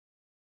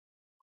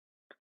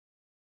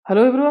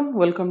Hello everyone,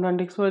 welcome to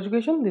Antics for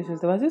Education. This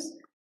is DEBASHIS.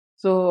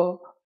 So,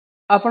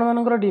 आपण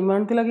मानकर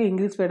demand थिला कि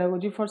इंग्लिश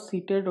पेडागोजी फॉर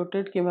सीटेट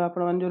ओटेट कि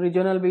आपण मान जो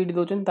रीजनल बीट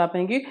दोचन ता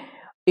पई कि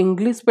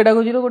इंग्लिश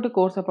पेडागोजी रो गोटे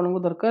कोर्स आपण को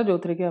दरकार जो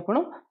थरे कि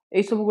आपण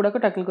ए सब गुडा को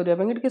टैकल करिया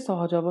पई कि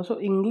सहज हो। सो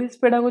इंग्लिश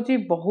पेडागोजी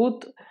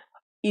बहुत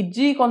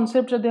इजी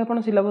कांसेप्ट जदि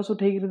आपण सिलेबस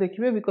उठै कि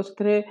देखिबे बिकॉज़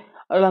थरे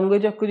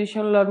लैंग्वेज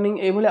एक्विजिशन लर्निंग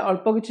ए भले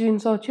अल्प किछि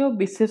जिंस अछि और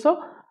विशेष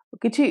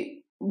किछि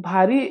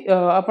भारी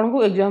आपन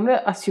को एग्जाम रे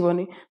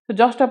आसीबनी। तो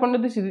जस्ट आपन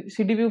जदि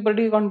सीडीपी ऊपर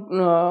टी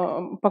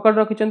पकड़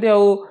रखिचंती आ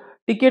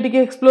टिके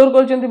टिके एक्सप्लोर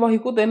करचंती बही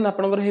को देन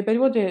आपनकर हे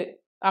परिबो जे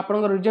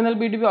आपनकर रीजनल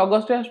बीट भी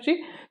अगस्त रे आछी।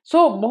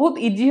 सो बहुत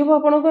इजी हो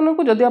आपनकर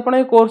को जदि आपन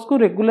ए कोर्स को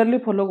रेगुलरली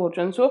फॉलो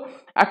करचन। सो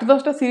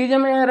 8-10 टा सीरीज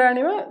में यार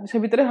आनिबा से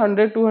भितरे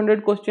 100-200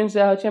 क्वेश्चंस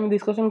जा अछि हम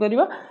डिस्कशन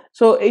करिबा।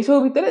 सो एई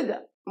सब भितरे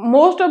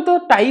most of the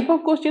type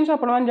of questions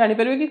आपन मान जानि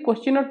परिबे कि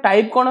क्वेश्चन और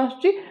टाइप कोन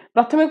आछी।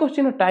 प्रथमे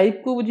क्वेश्चन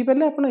टाइप को बुझी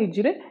परले आपन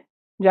इजी रे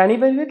जानि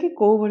परिबे कि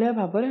को भलिया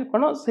भाबरे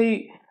आपन सेही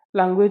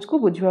लैंग्वेज को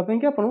बुझिबा पई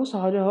कि आपन को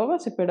सहज होबा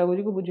से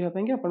पेडागोजी को बुझिबा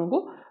पई कि आपन को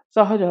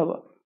सहज होबा।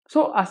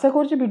 सो आशा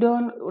करछि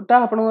वीडियोटा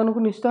आपन मानकु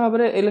निश्चित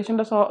भाबरे ए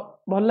लेसनटा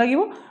भल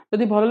लागिवो।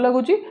 जदि भल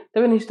लागुछि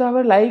तबे निश्चित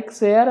भाबरे लाइक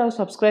शेयर और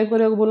सब्सक्राइब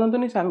करिया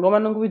बोलंतुनी सांग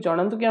मानकु भी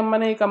जणांतु कि हम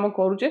माने ए काम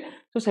करूचे।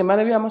 सो से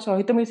माने भी हम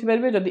सहित मिसि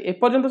परिबे। जदि ए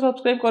पर्यंत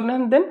सब्सक्राइब करना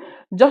then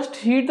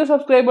just hit the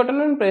subscribe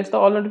button and press the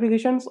all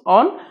notifications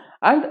on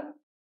and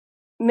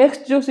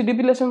next जो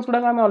सीडीपी लेसन्स गुडा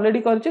हम ऑलरेडी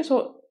करचे। सो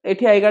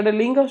एठी आई कार्ड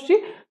लिंक आछि।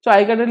 सो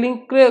आई कार्ड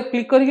लिंक रे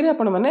क्लिक करिके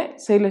आपण माने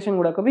से लेसन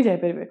गुडा को भी जाय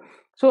परिबे।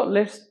 So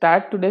let's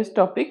start today's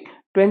topic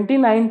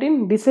 2019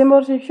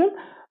 December session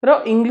row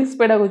English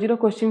pedagogy row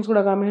questions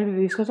गुडा हम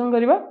डिस्कशन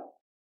करिबा।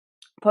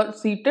 फॉर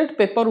सीटेट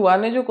पेपर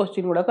 1 जो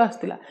क्वेश्चन गुडा का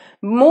आस्तिला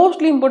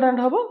मोस्टली इंपोर्टेंट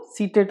हबो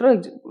सीटेट रो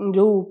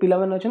जो पिला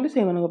मन अछंती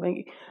से मन को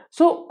पई।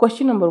 So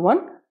question number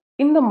 1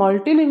 in the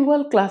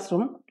multilingual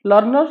classroom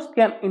learners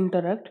can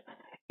interact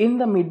in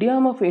the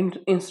medium of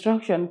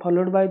instruction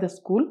followed by the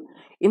school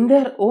in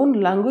their own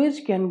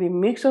language can be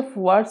mix of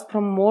words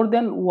from more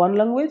than one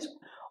language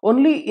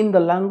only in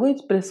the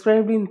language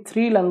prescribed in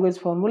 3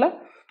 language formula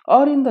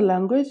or in the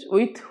language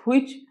with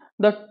which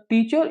the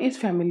teacher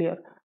is familiar।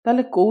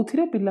 ताले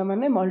कोथिरे पिला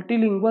माने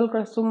multilingual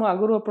classroom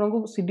आगरो आपन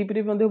को CDP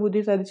रे मध्ये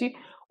बुझी सारिछि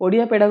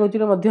Odia pedagogy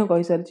रे मध्ये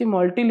कहि सारिछि।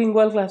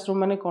 मल्टीलिंगुअल क्लासरूम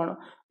माने कोन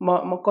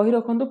कहि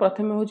रखंतु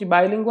प्रथमे होछि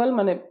बायलिंगुअल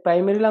माने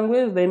primary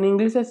language then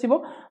English आसीबो।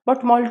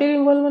 But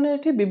multilingual माने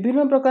एठी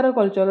विभिन्न प्रकार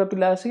कल्चर रो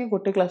पिला आसी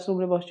गोटे क्लासरूम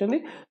रे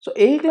बसचंदी। सो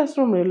एही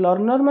क्लासरूम रे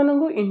लर्नर मानन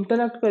को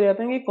इंटरैक्ट करिया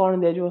पे कि कोन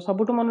दिया जिवो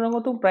सबटु मन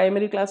रखंतु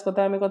प्राइमरी क्लास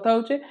कथा हमें कथा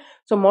होचे।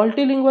 सो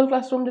मल्टीलिंगुअल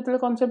क्लासरूम जतले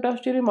कांसेप्ट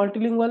आछि रे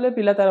मल्टीलिंगुअल रे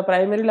पिला तार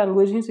प्राइमरी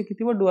लैंग्वेज ही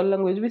सिखिथिबो डुअल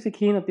लैंग्वेज भी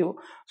सिखि नथिबो।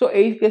 सो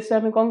एही केस से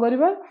हमें कोन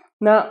करिबा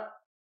ना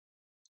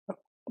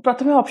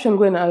प्रथमे ऑप्शन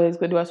को एनालाइज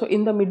करबा। सो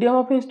in the medium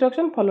of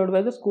instruction followed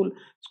by the school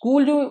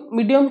school जो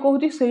मीडियम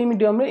कहूची सेही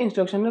मीडियम रे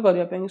इंस्ट्रक्शन रे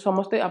करिया पे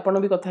समस्त आपण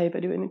भी कथा हे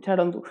परिबेनी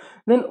छाडंतु।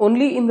 Then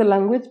only in the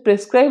language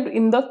prescribed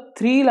in the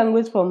 3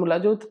 language formula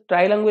जो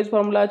ट्राई लैंग्वेज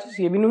फार्मूला अछि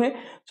से भी नुहे।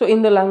 सो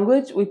in the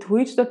language with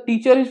which the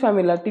teacher is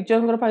familiar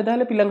teacher कर फायदा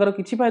हले पिलांगर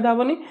किछि फायदा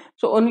हबनी।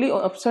 So only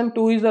option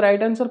 2 is the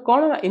right answer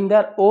cone in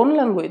their own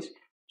language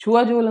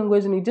छुआ जो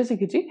लैंग्वेज निजे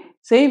सिखिछि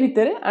सेही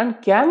भितरे and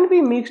can be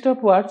mixed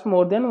of words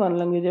more than one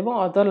language एवं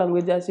अदर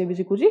लैंग्वेज आसी भी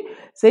सिखुछि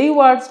सेही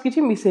वर्ड्स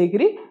किछि मिसै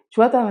करी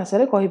छुआ ता भाषा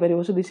रे कहि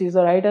परिबो। So this is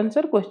the right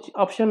answer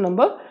question option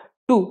number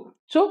 2।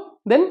 So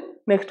then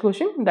next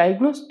question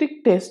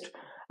diagnostic test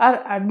are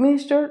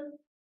administered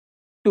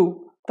to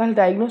ताल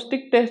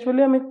डायग्नोस्टिक टेस्ट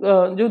बोली हम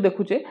जो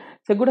देखुचे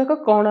सेगुडा का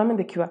कोन हमें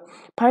देखिबा।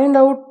 Find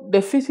out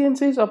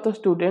deficiencies of the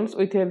students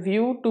with A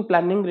view to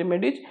planning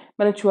remedies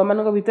माने छुआ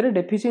मानक भितरे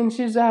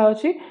डेफिशिएंसीज जहा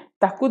अछि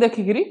ताकू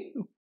देखिकरी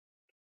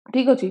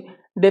ठीक अछि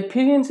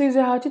डेफिशिएंसीज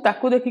जहा अछि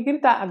ताकू देखिकरी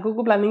ता आगो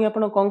को प्लानिंग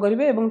आपण कोन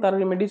करिवे एवं तार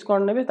रेमेडीज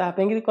कोन नेबे ता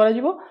पे करा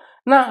जिवो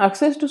ना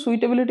access to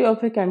suitability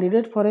of a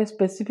candidate for a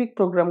specific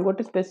programme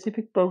गोटे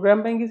स्पेसिफिक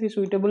प्रोग्राम पे कि सी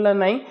सुइटेबल ना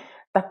नाही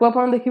ताकू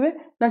आपण देखिबे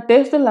ना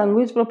test the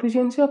language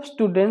proficiency of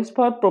students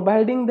for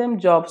providing them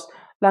jobs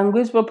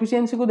language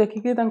proficiency को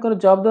देखिके तांकर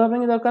जॉब दवा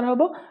पे दरकार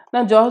हबो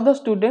ना just the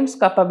students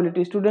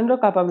capability student row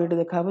capability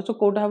देखा हबो। सो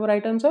कोटा हबो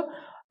राइट आंसर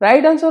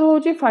राइट आंसर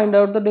होची find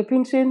out the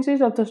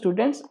deficiencies of the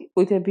students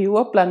with A view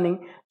of planning.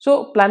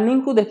 So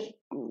planning को देखि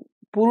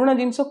पुराना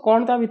जिंस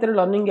कोन ता भितर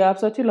लर्निंग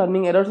गैप्स अछि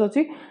लर्निंग एरर्स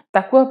अछि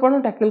ताकू आपण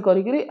टैकल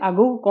करि करी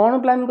आगो कोन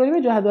प्लान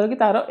करिवे जहा द्वारा कि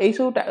तार एई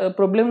सब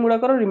प्रॉब्लम गुडा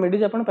कर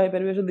रेमेडीज आपण पाई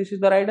परिवे। So this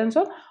is the right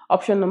answer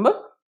option number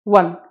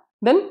 1।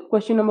 Then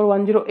question number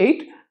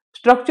 108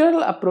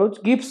 structural approach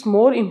gives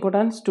more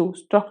importance to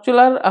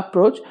structural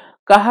approach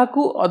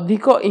काहाकू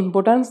अधिक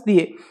इंपोर्टेंस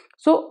दिए।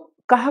 सो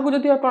काहाकू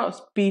जदि आपण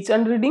speech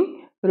and reading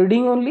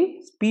reading only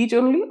speech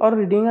only और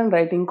रीडिंग एंड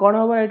राइटिंग कोन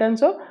हो right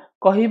answer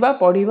कहिबा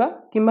पढिबा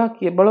किबा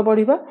केवल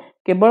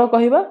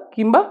कहिबा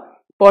किबा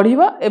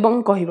पढिबा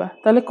एवं कहिबा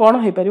ताले कोन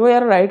हे परिबो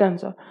यार राइट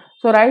आंसर।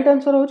 सो राइट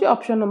आंसर होची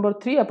ऑप्शन नंबर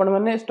 3 आपण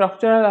माने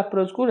स्ट्रक्चरल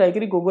अप्रोच को जाई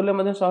करी गूगल ले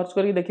मध्ये सर्च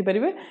करी देखि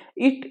परिबे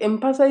it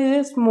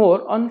emphasises more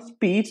on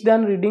speech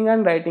then reading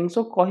and writing.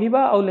 सो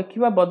कहिबा और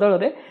लिखिबा बदल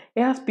रे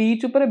यह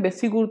स्पीच ऊपर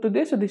बेसी गुरुत्व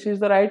दे। So this is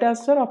the right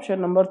answer option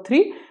number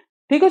 3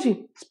 ठीक अछि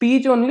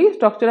speech only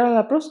structural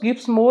approach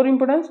gives more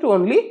importance to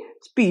only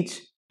speech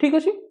ठीक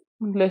अछि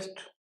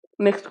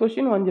next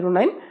question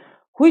 109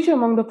 which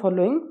among the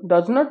following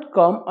does not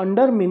come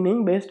under meaning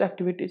based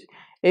activities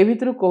ए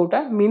भितर Kota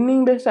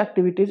meaning based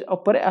activities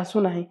ऊपर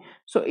आसु नाही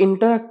so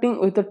interacting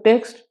with the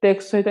text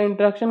सहित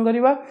interaction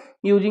करिवा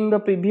using the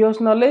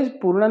previous knowledge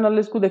पुराना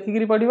knowledge को देखि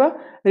करी पढिवा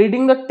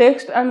reading the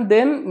text and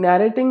then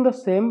narrating the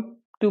same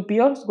to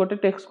peers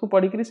गोटे text को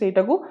पढि करी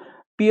सेटा को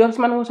peers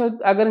मान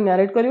सहित अगर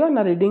narrate करिवा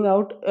ना reading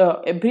out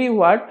every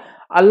word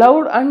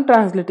aloud and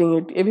translating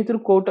it ए भितर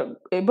कोटा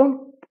एवं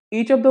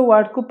each of the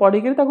word को पढ़ी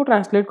करी ताको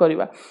ट्रांसलेट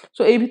करिवा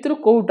सो ए भितर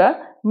कोउटा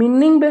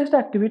मीनिंग बेस्ड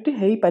एक्टिविटी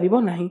हेई परिबो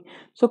नाही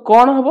सो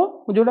कोन हबो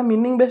जोटा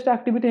मीनिंग बेस्ड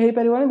एक्टिविटी हेई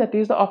परिबो नाही that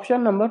is the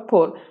option number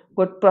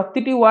 4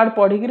 प्रतिटी word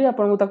पढ़ी करी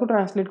आपण को ताको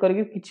ट्रांसलेट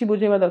करी किछि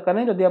बुझेबा दरकार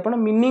नै जदि आपण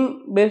मीनिंग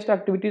बेस्ड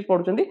एक्टिविटीज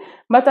पढुचंदी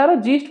बा तार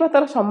जिस्ट बा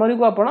तार समरी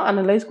को आपण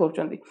एनालाइज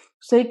करचंदी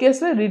सेही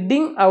केस रे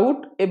reading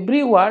out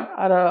every word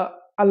are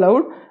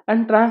allowed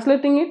and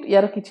translating it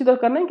यार किछि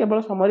दरकार नै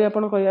केवल समरी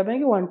आपण करिया पय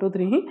कि 1 2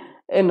 3 ही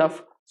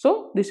enough So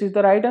this is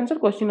the right answer.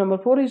 Question number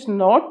 4 is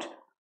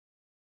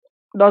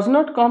does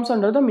not comes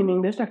under the meaning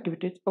based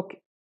activities. Okay.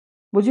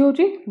 बुझी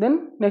होची then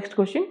next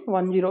question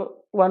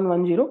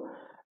 10110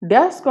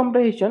 dash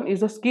comprehension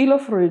is the skill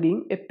of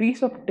reading a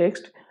piece of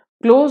text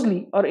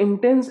closely or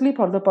intensely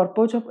for the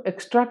purpose of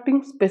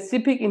extracting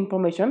specific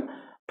information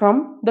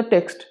from the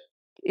text.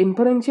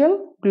 Inferential,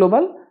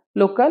 global,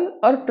 local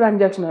or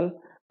transactional.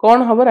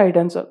 कौन हबो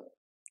right answer?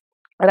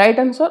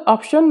 Right answer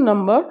option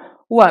number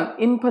 1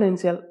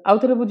 inferential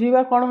आउथरे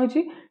बुझीबा कोन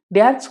होची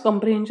dash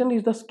comprehension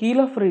is the skill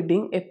of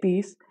reading a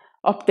piece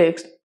of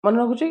text मन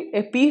रखुची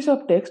a piece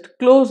of text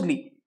closely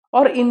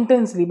or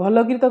intensely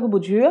भलो कि ताको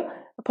बुझिबा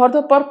for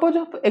the purpose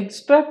of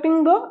extracting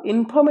the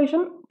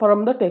information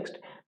from the text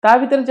ता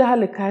भीतर जहा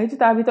लिखा है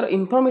ता भीतर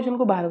इंफॉर्मेशन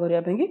को बाहर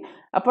करिया पे कि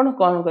आपण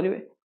कोन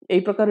करिवे एई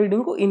प्रकार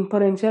रीडिंग को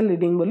इन्फरेंशियल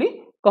रीडिंग बोली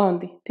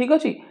कहंती ठीक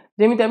अछि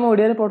जेमिति हम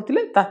ओडिया रे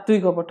पढतिले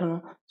तात्विक पठन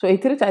सो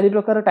एथिरे चारि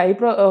प्रकार टाइप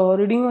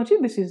रीडिंग अछि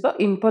this is the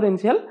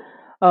inferential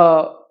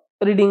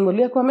reading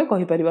बोली को हमें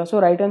कहि परिबा सो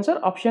right answer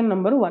option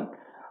number 1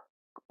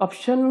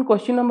 option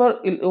question number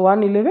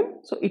 111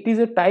 so it is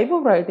a type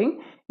of writing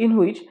in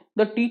which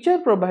the teacher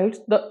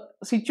provides the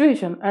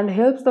situation and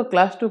helps the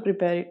class to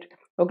prepare it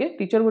okay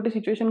teacher गोटे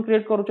situation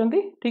create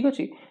करूचंती ठीक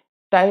अछि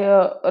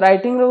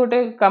writing रो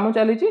गोटे काम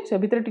चली छी से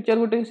भितर teacher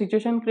गोटे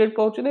सिचुएशन क्रिएट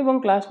करछन एवं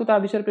क्लास को ता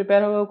विषय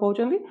प्रिपेयर हो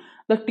कहउचंदी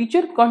the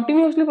teacher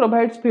continuously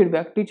provides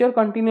feedback teacher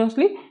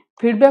continuously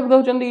feedback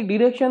दउचंदी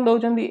direction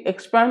दउचंदी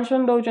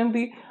expansion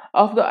दउचंदी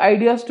of the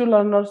ideas to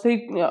learners से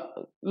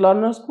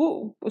लर्नर्स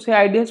को से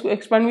आइडियाज को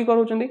एक्सपेंड भी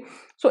करूचंदी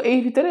सो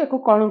एई भितर एको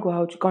कोन को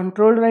हाउची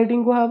कंट्रोल्ड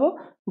राइटिंग को हाबो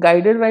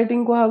गाइडेड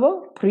राइटिंग को हाबो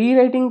फ्री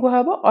राइटिंग को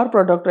हाबो और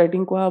प्रोडक्ट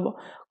राइटिंग को हाबो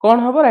कोन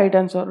हाबो राइट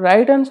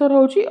आंसर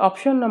होची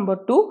ऑप्शन नंबर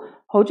 2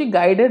 होची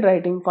गाइडेड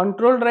राइटिंग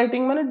कंट्रोल्ड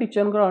राइटिंग माने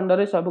टीचर को अंडर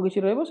रे सब किछि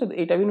रहबो से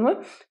एटा भी नय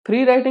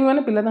फ्री राइटिंग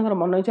माने पिला तांकर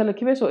मन इच्छा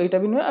लिखिबे सो एटा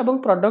भी नय एवं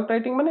प्रोडक्ट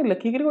राइटिंग माने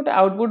लिखि करी गोटे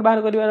आउटपुट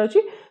बाहर करिवार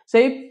अछि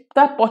सेही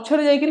ता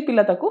पछरे जाई करी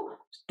पिला ताको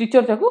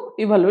टीचर ताको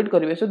इवैल्यूएट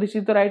करिवे so this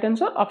is the right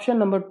answer option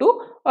number 2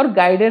 और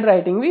गाइडेड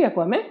राइटिंग भी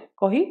याको हमें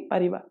कहि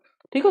परिबा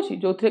ठीक अछि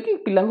जोथरे कि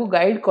पिला को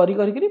गाइड करी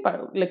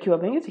लिखिबा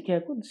पय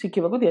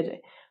सिखिबा को दिया जाय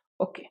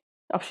okay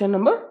option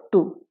number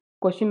 2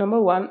 question number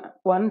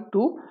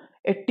 112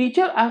 a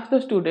teacher asks the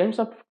students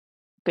of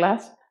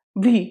class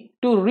V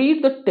to read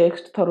the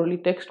text thoroughly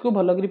text को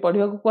भलो करी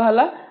पढिबा को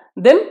कहला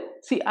then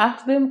she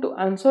asks them to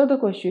answer the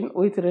question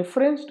with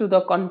reference to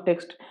the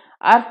context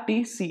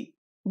RTC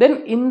then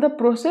in the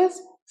process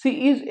she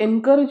is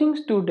encouraging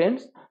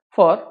students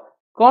for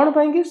कोन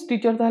पय कि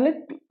teacher ताले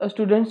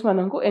students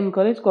मानन को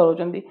encourage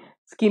करूचंदी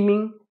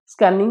skimming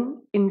scanning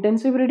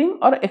intensive reading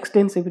और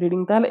एक्सटेंसिव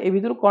रीडिंग ताले ए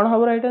भितर कोन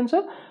हबो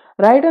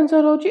right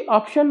answer होची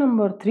option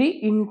number 3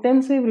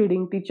 intensive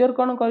reading teacher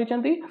कोन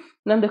करिसंती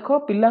ना देखो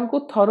पिल्ला को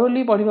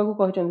थरोली पढिबा को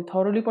कहिसंती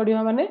थरोली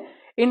पढिबा माने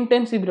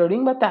इंटेंसिव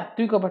रीडिंग बा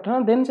तात्विक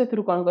पठन देन सेथुर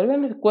कोन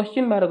करबे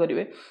क्वेश्चन बाहर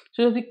करिवे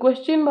सो यदि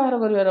क्वेश्चन बाहर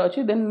करिवार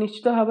अछि देन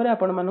निश्चित भाबरे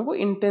आपण मानको को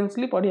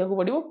इंटेंसली पढिया को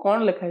पडिबो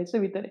कोन लिखा है से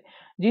भितरे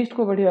जिस्ट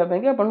को पढिबा पय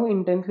कि आपण को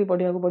इंटेंसली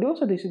पढिया को पडिबो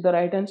so this is the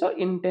right answer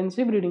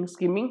intensive reading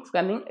skimming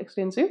scanning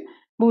extensive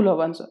भूल हो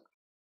answer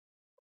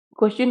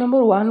question number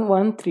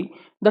 113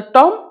 the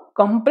term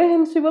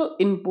comprehensible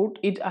input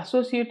is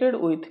associated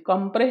with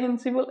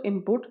comprehensible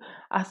input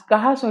as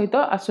कहा सहित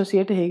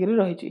associate हेगरी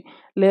रहिछि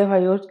लेव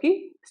हायर्सकी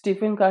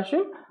स्टीफन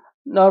कार्सन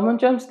नॉर्मन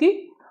चॉम्स्की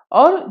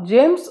और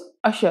जेम्स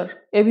अशर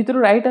ए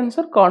भितर right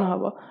answer कोन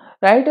हबो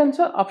right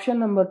answer option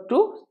number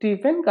 2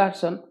 Stephen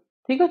Carson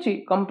ठीक अछि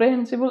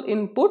comprehensible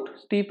input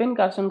स्टीफन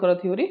कार्सन कर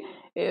थ्योरी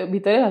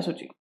भितरे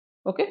आसुछि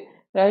okay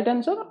right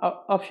answer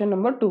option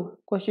number 2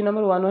 question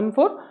number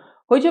 114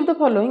 which of the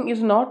following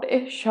is not a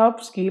sub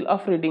skill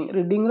of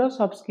reading रो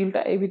सब skill ता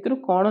ए भितर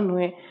कोन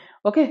नुहे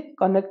okay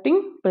connecting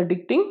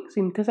predicting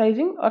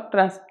synthesising और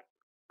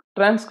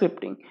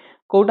ट्रांसक्रिप्टिंग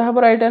कोटा हबो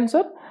राइट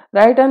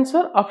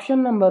आंसर ऑप्शन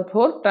नंबर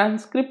 4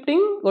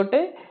 ट्रांसक्रिप्टिंग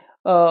गोटे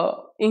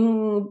in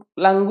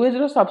language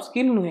रो सब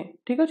स्किल नुहे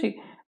ठीक अछि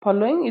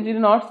फॉलोइंग इज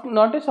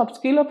नॉट ए सब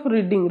स्किल ऑफ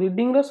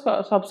रीडिंग रो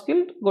सब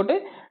स्किल गोटे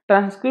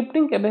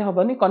ट्रांसक्रिप्टिंग केबे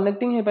हबनी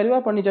कनेक्टिंग हे परिबा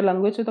अपन निजर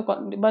लैंग्वेज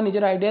सहित बा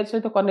निजर आइडिया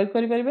सहित कनेक्ट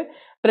करि परिबे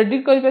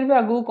प्रेडिक्ट करि परिबे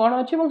आगु कोन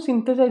अछि एवं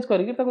सिंथेसाइज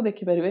करके ताको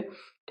देखि परिबे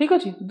ठीक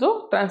अछि जो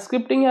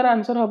ट्रांसक्रिप्टिंग यार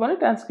answer हबनी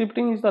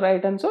ट्रांसक्रिप्टिंग is the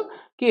right answer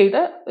कि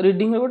एटा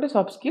रीडिंग रे गोटे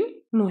सब स्किल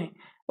नुहे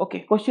okay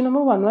question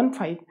number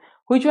 115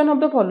 which one of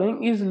the following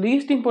is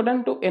least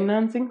important to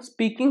enhancing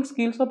speaking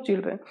skills of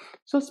children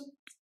so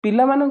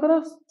पिला मानकर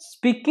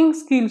स्पीकिंग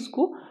स्किल्स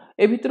को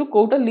ए भितर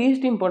कोटा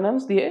लीस्ट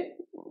इंपोर्टेंस दिए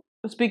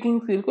स्पीकिंग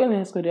स्किल को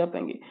एनहांस करिया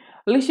पाएंगे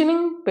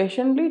listening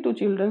patiently to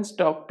children's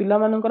talk पिला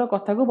मानकर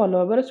कथा को भलो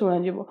भाबरे सुना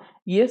जिवो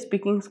ये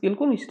स्पीकिंग स्किल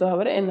को निश्चित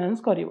भाबरे एनहांस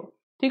करिवो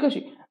ठीक अछि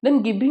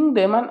then giving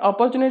them an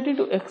opportunity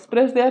to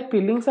express their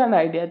feelings and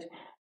ideas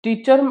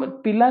teacher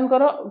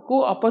पिलांकर को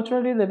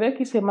अपॉर्चुनिटी देबे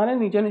कि से माने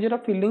निज निजर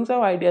फीलिंग्स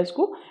और आइडियाज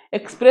को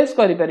एक्सप्रेस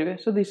करि परिबे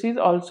so this is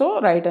also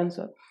right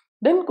answer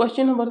then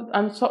question number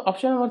answer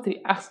option number 3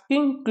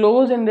 asking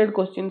close ended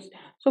questions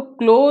so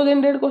close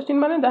ended question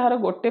माने दाहर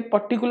गोटे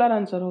पर्टिकुलर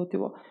आंसर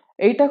होतिबो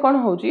एटा कोन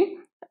होची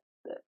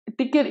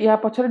टिके या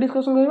पछर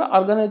डिस्कशन करबा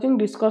organising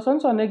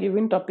discussions on A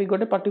given topic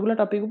गोटे पर्टिकुलर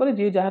टॉपिक ऊपर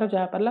जे जहार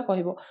जा परला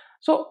कहबो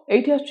सो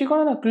एठी आछि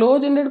कोन ना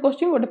क्लोज एंडेड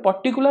क्वेश्चन गोटे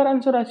पर्टिकुलर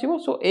आंसर आसीबो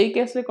सो ए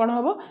केस रे कोन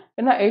हबो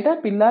ना एटा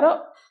पिल्लार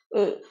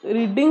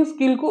रीडिंग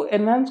स्किल को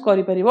एनहांस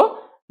करि परिबो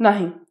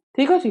नाही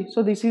ठीक अछि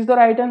so this is the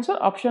right answer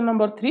option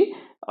number 3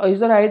 is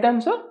the right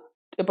answer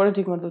एपटे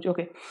ठीक कर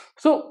okay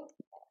so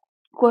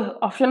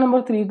option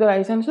number 3 is the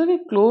right answer कि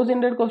क्लोज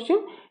एंडेड क्वेश्चन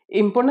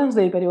इंपोर्टेंस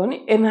दे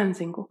परिबोनी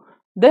एनहांसिंग को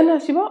then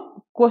आसीबो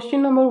question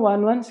number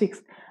 116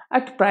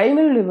 at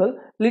primary level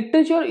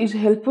literature is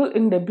helpful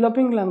in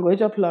developing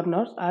language of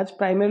learners आज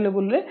primary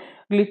level रे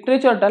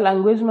literature टा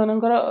language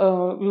मानकर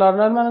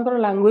learner मानकर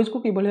language को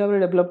किबोली भाबरे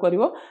develop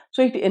करिवो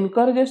so it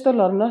encourages the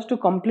learners to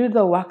complete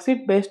the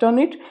worksheet based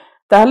on it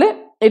ताले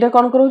एटा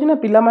कोन करोछि ना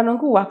पिला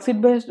माननकु worksheet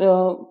based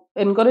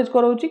encourage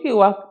करोछि कि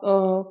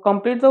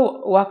complete the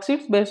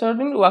worksheets based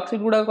on worksheet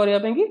गुडा करिया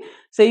पे कि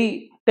सेही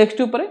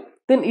टेक्स्ट ऊपर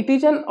then it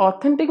is an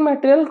authentic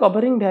material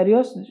covering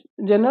various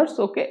genres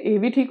okay ए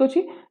भी ठीक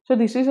अछि so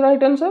this is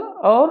right answer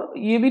और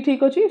ये भी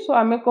ठीक अछि सो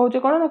आमे कहउचे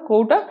कोन ना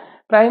कोटा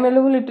प्राइमरी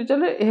लेवल लिटरेचर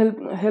रे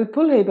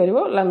हेल्पफुल हे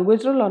परिबो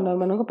लैंग्वेज रो लर्नर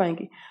मानको पाई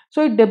कि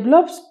so it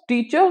develops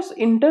teachers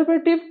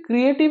interpretive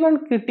creative and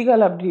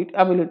critical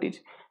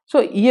abilities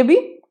सो ये भी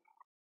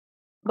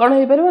कौन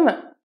हो पार ना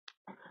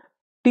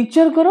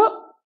टीचर करो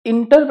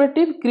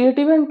interpretive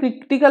creative and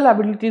critical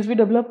abilities भी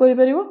डेवलप कर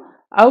पार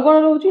आउ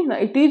कौन रोचे ना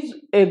it is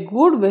a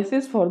good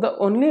basis for the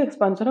only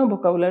expansion of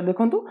vocabulary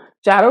देखंतु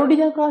चारोटी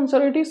जाक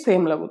आंसर एटी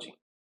सेम लागुची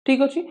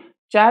ठीक अछि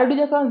चारोटी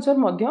जाक आंसर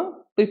मध्य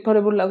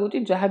प्रिफरेबल लागुची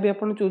जहां भी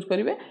आपण चूज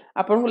करिवे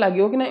आपण को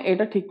लागिवो कि ना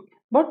एटा ठीक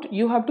but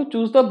you have to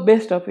choose the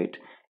best of it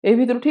ए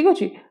भीतर ठीक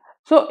अछि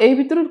सो ए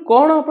भीतर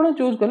कोन आपण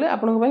चूज करले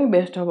आपण को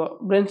बेस्ट हबो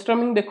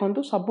ब्रेनस्टॉर्मिंग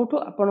देखंतु सबठो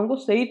आपण को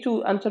सही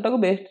आंसर टाको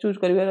बेस्ट चूज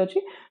करिवार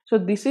अछि so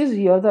this is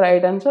here the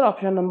right answer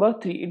option number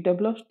 3 it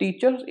develops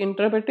teachers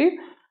interpretive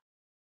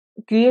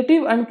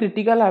creative and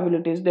critical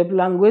abilities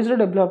language row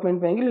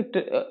development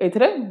पे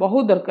एथरे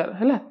बहुत दरकार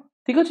हैला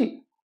ठीक अछि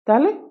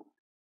ताले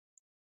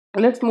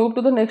let's move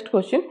to the next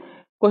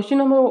question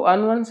number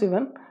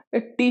 117 a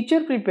teacher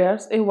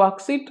prepares a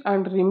worksheet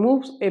and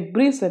removes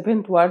every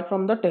seventh word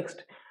from the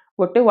text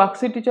गोटे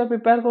worksheet teacher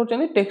prepare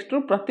करछनी text रो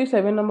प्रति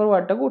 7 number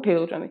word टाको उठे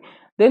दोछनी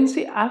then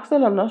C asks the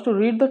learners to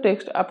read the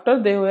text after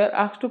they were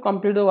asked to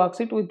complete the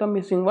worksheet with the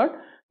missing word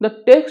the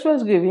text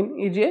was given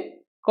is a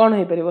cone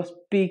hey परिबो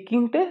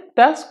speaking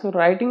task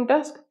writing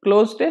task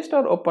cloze test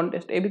और open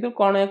test ए भीतर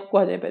कोन एक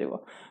कुआ जाय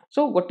परिबो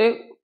सो गोटे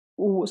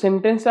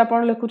sentence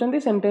आपण लिखुचंती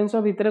sentence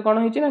भितर कोन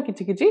होइची ना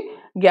किछि किछि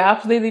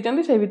गैप्स दे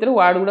दिचंती से भितर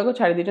वर्ड गुडा को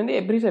छाडी दिचंती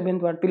एवरी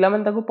 7th वर्ड पिला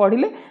मन ताको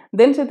पढिले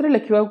देन सेतरे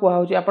लिखिबा कुआ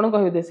होची आपण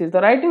कहबे this is the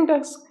writing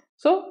task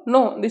so no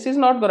this is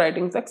not the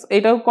writing task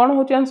एटा कोन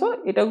होची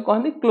आंसर एटा को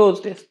कहंती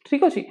क्लोज टेस्ट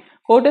ठीक अछि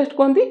को टेस्ट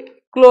कहंती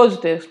क्लोज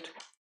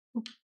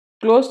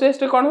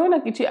टेस्ट कोन होय ना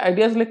किछि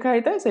आइडियाज लिखा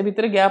हैता से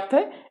भितर गैप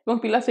थाए एवं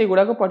पिला से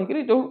गुडा को पढि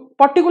करी जो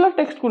पर्टिकुलर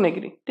टेक्स्ट को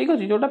नेकरी ठीक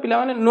अछि जोटा पिला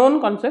माने नोन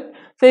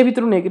कांसेप्ट से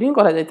भितर नेकरी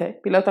करा जाय थाए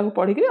पिला ताको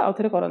पढि करी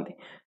आउथरे करंती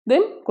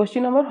then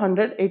question number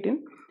 118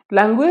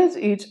 language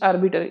is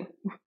arbitrary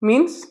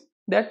means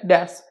that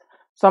dash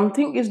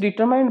something is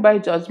determined by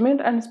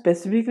judgement and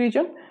specific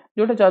reason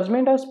जोटा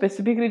जजमेंट और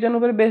स्पेसिफिक रीजन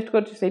ऊपर बेस्ड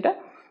करछि सेटा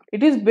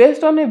it is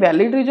based on a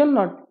valid reason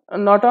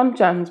not on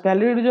chance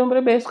valid reason ऊपर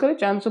based करे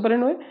chance ऊपर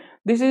नय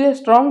this is a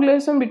strong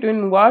relation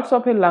between words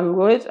of a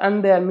language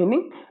and there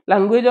meaning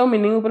language और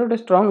meaning ऊपर एक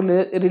स्ट्रांग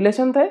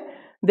रिलेशन थाए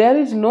there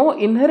is no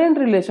inherent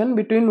relation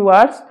between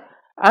words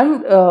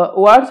and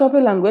words of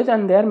a language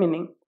and there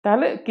meaning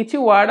ताले किछि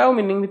word और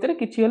meaning भितर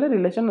किछि हेले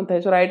रिलेशन न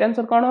थाए सो राइट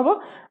आंसर कोन हबो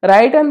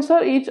right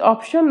answer is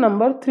option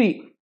number 3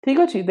 ठीक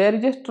अछि there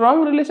is a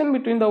strong relation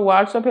between the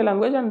words of a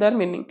language and there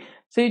meaning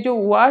से जो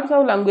वर्ड्स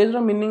और लैंग्वेज रो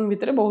मीनिंग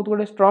भितर बहुत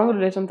गुडे स्ट्रांग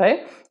रिलेशन थाए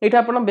एटा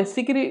आपण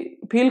बेसिकली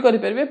फील करि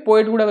परबे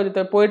पोएट गुडा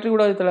जते पोएट्री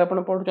गुडा जते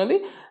आपण पढुचंदी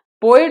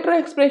पोएट रो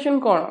एक्सप्रेशन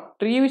कोन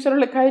ट्री विषय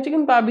लिखा है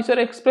कि ता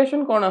विषय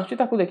एक्सप्रेशन कोन आछि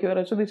ताकू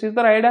देखिबार so this is the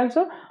right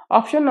answer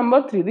option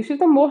number 3 this is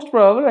the most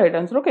probable right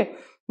answer okay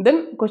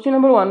then question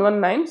number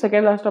 119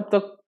 second last of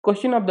the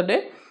question of the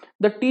day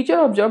The teacher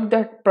observed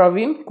that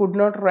Praveen could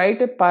not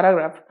write a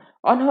paragraph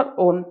on her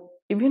own.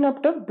 Even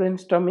after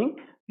brainstorming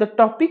the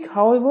topic,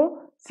 however,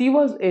 she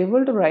was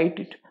able to write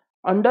it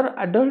under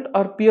adult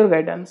or peer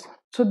guidance.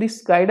 So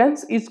this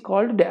guidance is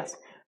called dash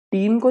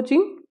team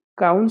coaching,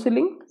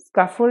 counseling,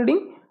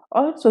 scaffolding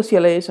or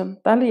socialization.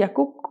 ताले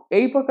याकू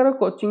एई प्रकार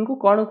coaching को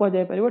कौन कह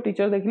जाय परिबो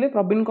teacher देखले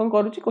प्रवीण कोन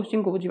करूची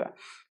question को बुझिबा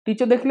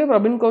teacher देखले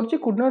प्रवीण करूची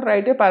could not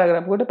right a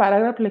paragraph गोटे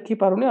पैराग्राफ लिखि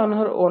पारुनी ऑन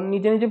हर ओन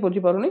निजे निजे बुझि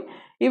पारुनी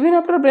even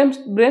after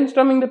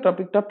brainstorming the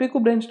topic को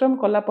ब्रेनस्टॉर्म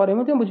कला परे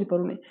मध्ये बुझि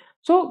पारुनी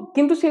सो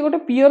किंतु से गोटे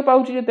पियर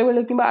पाउची जते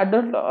बेले किबा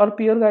एडल्ट और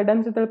पियर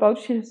गाइडेंस जते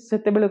पाउची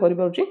सेते बेले करि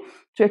पाउची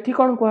सो एठी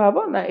कोन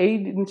कहबो ना एई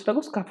जिनिसटा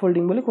को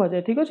स्कैफोल्डिंग बोली कह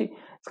जाय ठीक अछि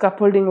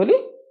स्कैफोल्डिंग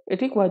बोली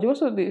एठी कह जाय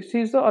so this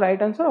is the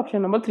right answer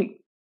option number 3.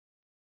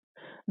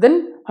 Then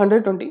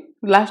 120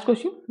 last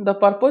question. The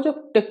purpose of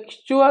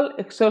textual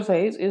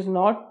exercise is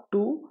not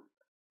to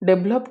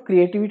develop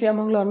creativity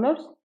among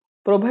learners,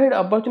 provide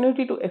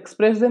opportunity to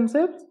express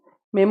themselves,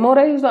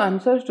 memorize the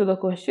answers to the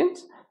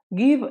questions,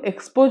 give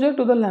exposure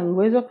to the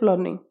language of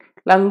learning.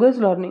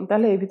 Language learning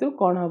ताले ए भितर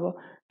कोन हबो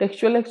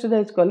textual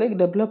exercise कले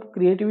develop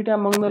creativity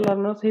among the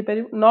learners hey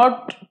परिबो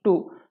not to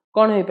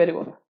कोन हे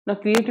परिबो ना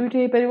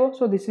creativity hey परिबो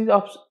so this is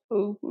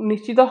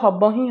निश्चित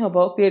हबो ही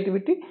हबो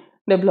creativity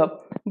develop.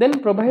 Then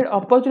provide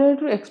opportunity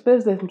to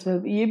express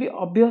themselves ये भी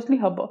obviously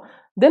हबो.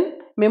 Then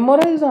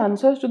memorize the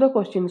answers to the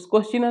questions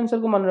question answer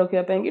को मन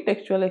रखिया पई कि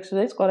textual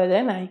exercise करा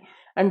जाय नाही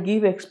and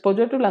give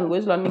exposure to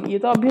language learning ये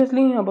तो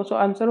obviously ही हबो. So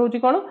answer होची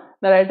कोन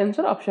the right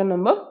answer option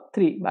number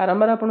 3.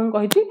 बारंबार आपन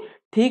कहिची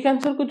ठीक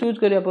आंसर को चूज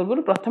करिया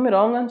पूर्व प्रथमे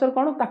रॉन्ग आंसर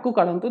कोन ताकू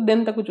काढंतु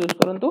देन ताकू चूज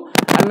करंतु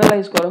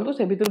एनालाइज करंतु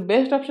से भितर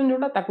बेस्ट ऑप्शन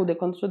जोटा ताकू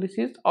देखंतु. So this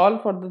is all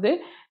for the day.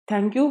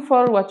 Thank you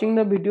for watching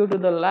the video to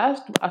the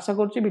last. आशा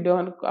करछि वीडियो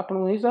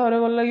आपन हिसाब रे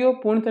भल लागियो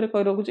पुणी थरे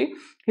कहि रखुछि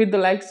hit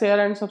the like share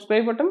and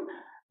subscribe button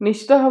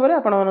निश्चित भाव में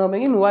आपण मन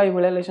पे नुआ ए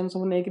भले लेसन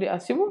सब नै करी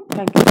आसीबो.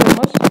 Thank you so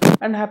much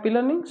and happy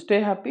learning.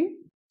 Stay happy,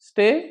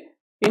 stay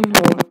in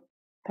home.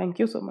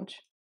 Thank you so much.